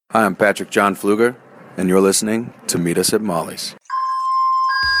Hi, I'm Patrick John Pfluger, and you're listening to Meet Us at Molly's.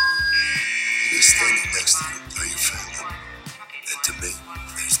 Standing next to you are your family. And to me,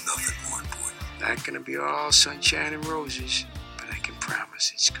 there's nothing more important. Not gonna be all sunshine and roses, but I can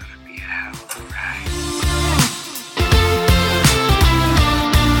promise it's gonna be a hell of a ride.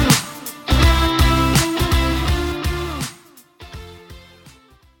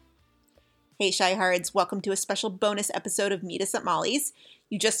 Hey Shyhards, welcome to a special bonus episode of Meet Us at Molly's.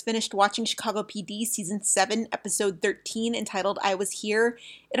 You just finished watching Chicago PD Season 7, Episode 13, entitled I Was Here.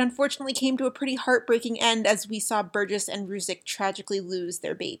 It unfortunately came to a pretty heartbreaking end as we saw Burgess and Ruzek tragically lose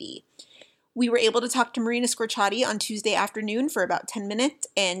their baby. We were able to talk to Marina Scorchati on Tuesday afternoon for about 10 minutes,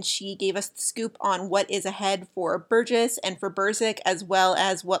 and she gave us the scoop on what is ahead for Burgess and for Burzek, as well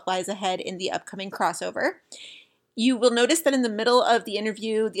as what lies ahead in the upcoming crossover. You will notice that in the middle of the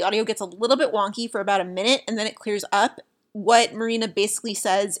interview, the audio gets a little bit wonky for about a minute, and then it clears up. What Marina basically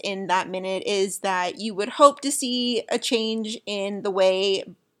says in that minute is that you would hope to see a change in the way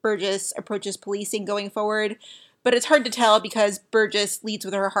Burgess approaches policing going forward, but it's hard to tell because Burgess leads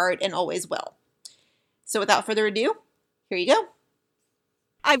with her heart and always will. So without further ado, here you go.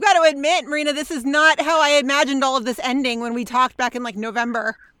 I've got to admit, Marina, this is not how I imagined all of this ending when we talked back in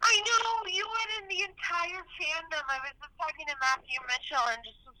November. I know, you went in the entire fandom. I was just talking to Matthew Mitchell and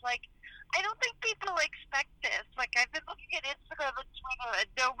just was like, I don't think people expect this. I've been looking at Instagram and Twitter and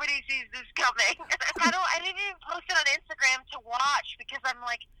nobody sees this coming. I didn't even post it on Instagram to watch because I'm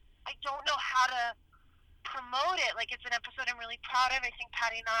like, I don't know how to promote it. It's an episode I'm really proud of. I think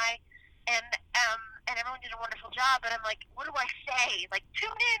Patty and I and everyone did a wonderful job, but I'm like, what do I say?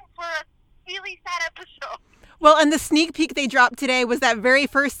 Tune in for a really sad episode. Well, and the sneak peek they dropped today was that very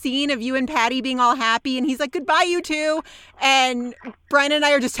first scene of you and Patty being all happy, and he's like, goodbye, you two. And Brian and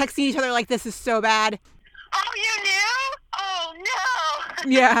I are just texting each other like, this is so bad. Oh, you knew? Oh,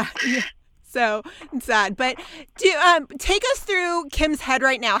 no. Yeah. So sad. But take us through Kim's head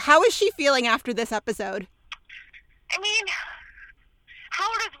right now. How is she feeling after this episode? I mean, how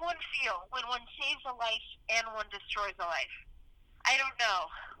does one feel when one saves a life and one destroys a life? I don't know.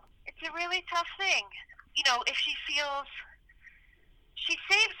 It's a really tough thing. If she feels she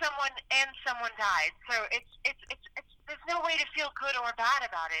saved someone and someone died, so it's there's no way to feel good or bad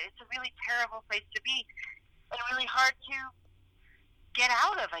about it. It's a really terrible place to be, and really hard to get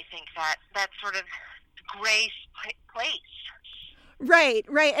out of. I think that sort of gray place. Right.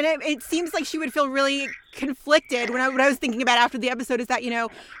 And it seems like she would feel really conflicted. What I was thinking about after the episode is that,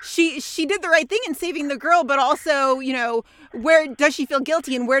 she did the right thing in saving the girl, but also, where does she feel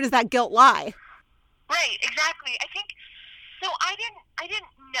guilty and where does that guilt lie? Right, exactly. I think, so I didn't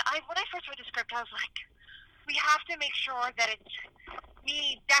know, when I first read the script, I was like, we have to make sure that it's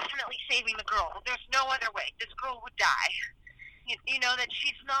me definitely saving the girl. There's no other way. This girl would die. That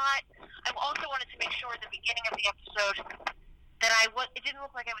she's not, I also wanted to make sure at the beginning of the episode that it didn't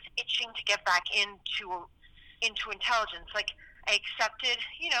look like I was itching to get back into intelligence. I accepted,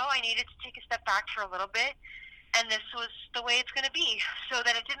 I needed to take a step back for a little bit. And this was the way it's going to be, so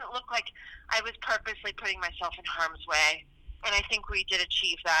that it didn't look like I was purposely putting myself in harm's way. And I think we did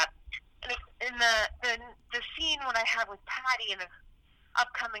achieve that. And in the scene when I had with Patty in the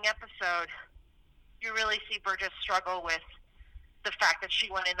upcoming episode, you really see Burgess struggle with the fact that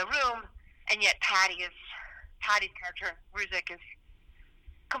she went in the room, and yet Patty's character, Ruzek,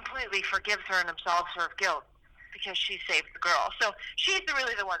 completely forgives her and absolves her of guilt because she saved the girl. So she's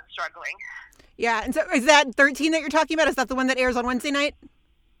really the one struggling. Yeah, and so is that 13 that you're talking about? Is that the one that airs on Wednesday night?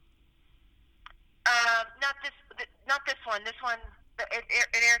 Not this one. This one, it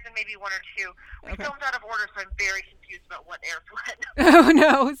airs in maybe one or two. We filmed out of order, so I'm very confused about what airs when. Oh,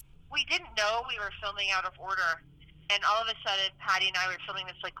 no. We didn't know we were filming out of order, and all of a sudden, Patty and I were filming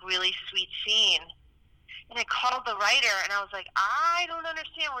this really sweet scene, and I called the writer, and I was like, I don't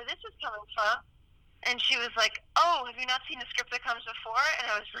understand where this is coming from. And she was like, oh, have you not seen the script that comes before? And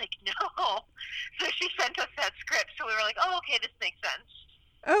I was like, no. So she sent us that script. So we were like, oh, okay, this makes sense.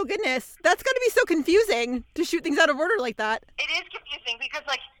 Oh, goodness. That's got to be so confusing to shoot things out of order like that. It is confusing because,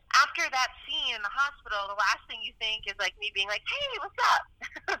 after that scene in the hospital, the last thing you think is, me being like, hey, what's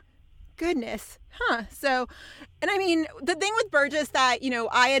up? Goodness. Huh. So, and I mean, the thing with Burgess that,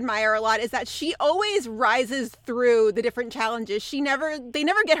 I admire a lot is that she always rises through the different challenges. They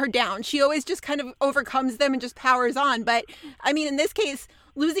never get her down. She always just kind of overcomes them and just powers on. But I mean, in this case,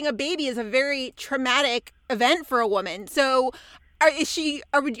 losing a baby is a very traumatic event for a woman. So are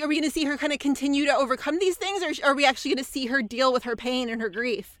we going to see her kind of continue to overcome these things, or are we actually going to see her deal with her pain and her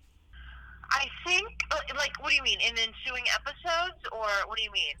grief? I think, what do you mean, in ensuing episodes, or what do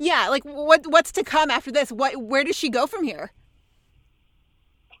you mean? Yeah, what's to come after this? Where does she go from here?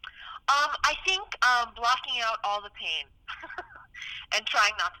 I think blocking out all the pain and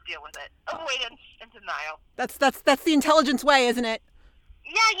trying not to deal with it. Avoidance and denial. That's the intelligence way, isn't it?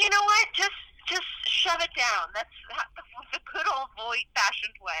 Yeah, you know what? Just shove it down. That's the good old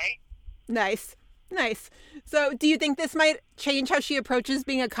fashioned way. Nice. So, do you think this might change how she approaches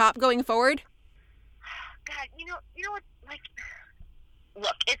being a cop going forward? God, you know what? Like,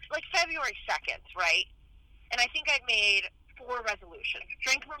 look, it's like February 2nd, right? And I think I've made 4 resolutions: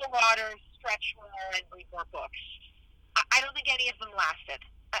 drink more water, stretch more, and read more books. I don't think any of them lasted.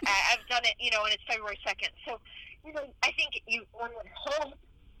 I've done it, and it's February 2nd. So, I think one would hope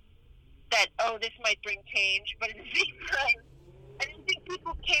that, this might bring change, but at the same time, I don't think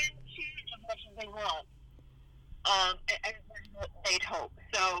people can change as much as they want, as they'd hope.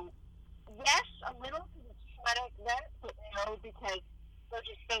 So, yes, a little, because it's traumatic event, but no, because they're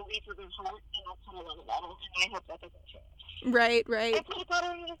just so weak with their heart, and that's kind of love about it, and I hope that doesn't change. Right. That's what I thought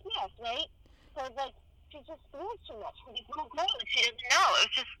her was, yes, right? So, like, she just feels too much for these little girls. She doesn't know.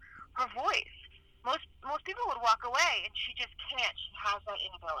 It was just her voice. Most people would walk away, and she just can't. She has that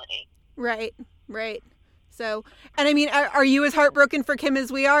inability. Right. So, and I mean, are you as heartbroken for Kim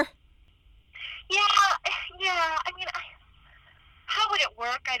as we are? Yeah. I mean, how would it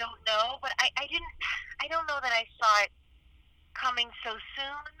work? I don't know, but I don't know that I saw it coming so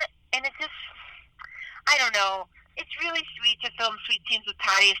soon, and it just, I don't know. It's really sweet to film sweet scenes with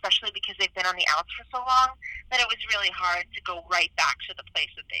Patty, especially because they've been on the outs for so long, that it was really hard to go right back to the place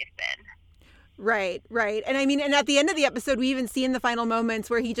that they've been. Right. And I mean, and at the end of the episode, we even see in the final moments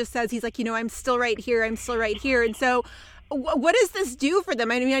where he just says, he's like, I'm still right here. And so what does this do for them?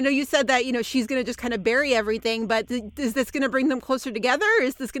 I mean, I know you said that, she's going to just kind of bury everything, but is this going to bring them closer together, or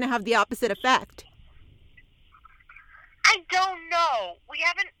is this going to have the opposite effect? I don't know. We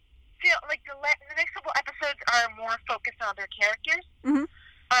haven't feel like the next couple episodes are more focused on their characters. Mm-hmm.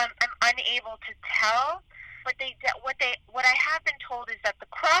 I'm unable to tell, but what I have been told is that the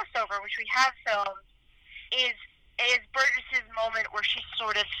crossover, which we have filmed, is Burgess's moment where she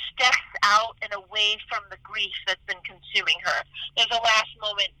sort of steps out and away from the grief that's been consuming her. There's a last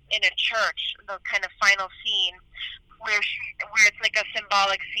moment in a church, the kind of final scene, where it's like a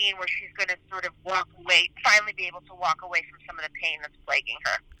symbolic scene where she's going to sort of finally be able to walk away from some of the pain that's plaguing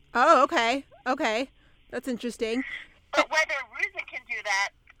her. Oh, okay. That's interesting. But whether Ruzek can do that,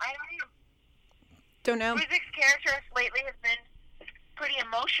 I don't know. Ruzek's character lately has been pretty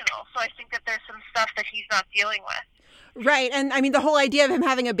emotional, so I think that there's some stuff that he's not dealing with. Right, and I mean, the whole idea of him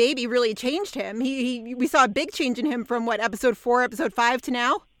having a baby really changed him. We saw a big change in him from episode 4, episode 5 to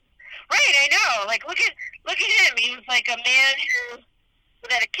now? Right, I know. Like, look at him. He was like a man who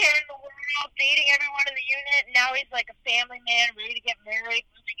had a care in the world, dating everyone in the unit. And now he's like a family man, ready to get married,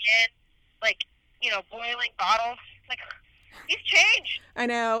 moving in, like, boiling bottles. Like, he's changed. I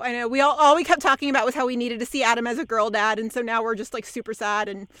know. All we kept talking about was how we needed to see Adam as a girl dad, and so now we're just like super sad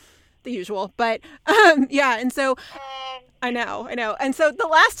and the usual. But yeah, and so I know. And so the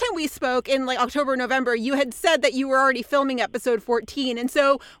last time we spoke in like October, November, you had said that you were already filming episode 14. And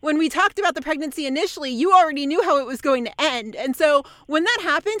so when we talked about the pregnancy initially, you already knew how it was going to end. And so when that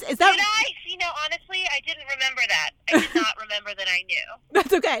happens, is that... Did I? Honestly, I didn't remember that. I did not remember that I knew.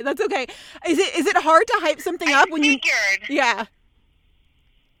 That's okay. Is it hard to hype something up when you... I figured. Yeah.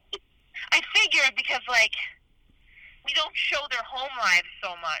 I figured because, like, we don't show their home lives so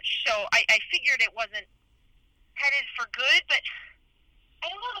much. So I figured it wasn't headed for good, but I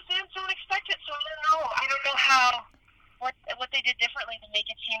don't know, the fans don't expect it, so I don't know what they did differently to make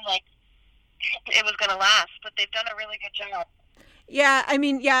it seem like it was going to last, but they've done a really good job. Yeah, I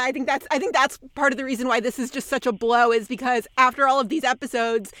mean, I think that's part of the reason why this is just such a blow, is because after all of these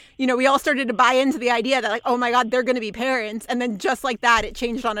episodes, we all started to buy into the idea that, like, oh my God, they're going to be parents, and then just like that, it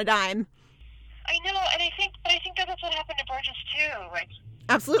changed on a dime. I know, and I think that's what happened to Burgess too. Like,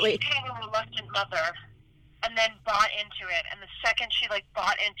 absolutely, she's kind of a reluctant mother, and then bought into it. And the second she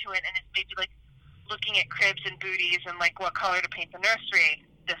bought into it, and is maybe looking at cribs and booties and what color to paint the nursery,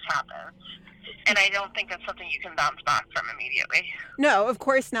 this happens. And I don't think that's something you can bounce back from immediately. No, of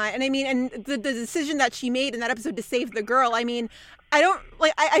course not. And I mean, and the decision that she made in that episode to save the girl, I mean, I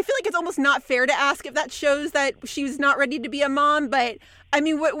feel like it's almost not fair to ask if that shows that she was not ready to be a mom, but I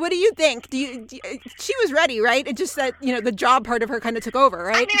mean, what do you think? She was ready, right? It just that, the job part of her kind of took over,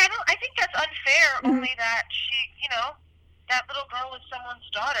 right? I mean, I think that's unfair, only that she, that little girl was someone's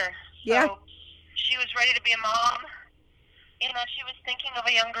daughter. So yeah. She was ready to be a mom. She was thinking of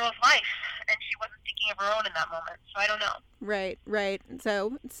a young girl's life, and she wasn't thinking of her own in that moment. So I don't know. Right.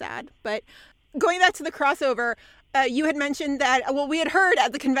 So it's sad. But going back to the crossover, you had mentioned that, well, we had heard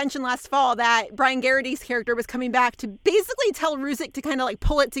at the convention last fall that Brian Garrity's character was coming back to basically tell Ruzek to kind of like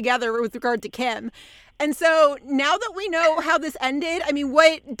pull it together with regard to Kim. And so now that we know how this ended, I mean,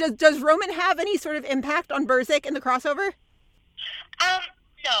 what does Roman have any sort of impact on Burzek in the crossover?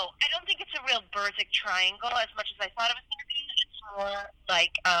 No, I don't think it's a real Burzek triangle as much as I thought it was going to be. It's more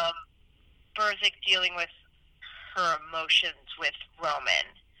like Burzek dealing with her emotions with Roman.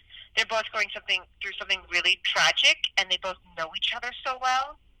 They're both going through something really tragic, and they both know each other so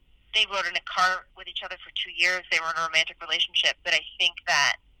well. They rode in a car with each other for 2 years. They were in a romantic relationship. But I think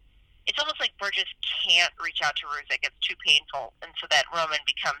that it's almost like Burgess can't reach out to Ruzek. It's too painful, and so that Roman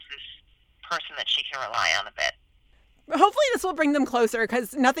becomes this person that she can rely on a bit. Hopefully this will bring them closer,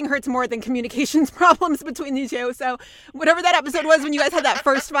 because nothing hurts more than communications problems between these two. So whatever that episode was when you guys had that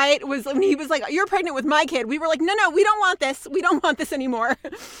first fight, was when he was like, "You're pregnant with my kid." We were like, no, we don't want this. We don't want this anymore.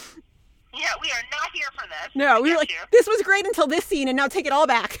 Yeah, we are not here for this. No, we were like, this was great until this scene, and now take it all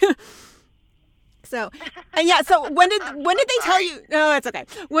back. So when did they tell you? No, it's okay.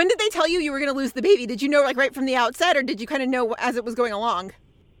 When did they tell you were going to lose the baby? Did you know like right from the outset, or did you kind of know as it was going along?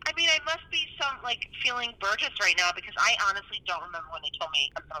 I mean, I must be feeling Burgess right now, because I honestly don't remember when they told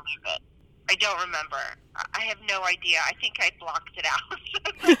me I'm going to leave it. I don't remember. I have no idea. I think I blocked it out.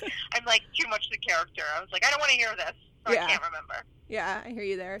 I'm like too much the character. I was like, I don't want to hear this. So yeah. I can't remember. Yeah, I hear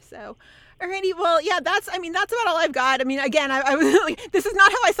you there. So, alrighty. Well, yeah, that's about all I've got. I mean, again, I was like, this is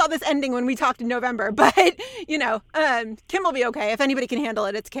not how I saw this ending when we talked in November, but Kim will be okay. If anybody can handle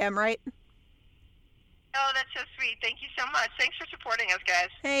it, it's Kim, right? Oh, that's so sweet. Thank you so much. Thanks for supporting us, guys.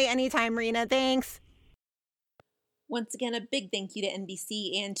 Hey, anytime, Marina. Thanks. Once again, a big thank you to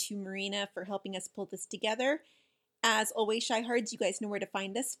NBC and to Marina for helping us pull this together. As always, Shyhards, you guys know where to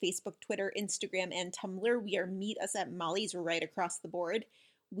find us. Facebook, Twitter, Instagram, and Tumblr. We are Meet Us at Molly's right across the board.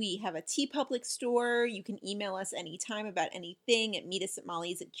 We have a TeePublic store. You can email us anytime about anything at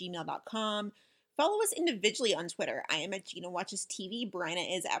meetusatmollys@gmail.com. Follow us individually on Twitter. I am at Gina Watches TV.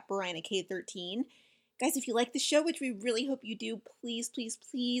 Bryna is at BrynaK13. Guys, if you like the show, which we really hope you do, please, please,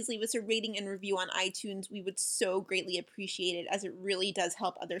 please leave us a rating and review on iTunes. We would so greatly appreciate it, as it really does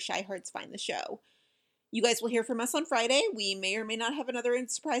help other Shyhards find the show. You guys will hear from us on Friday. We may or may not have another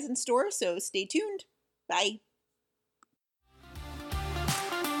surprise in store, so stay tuned. Bye.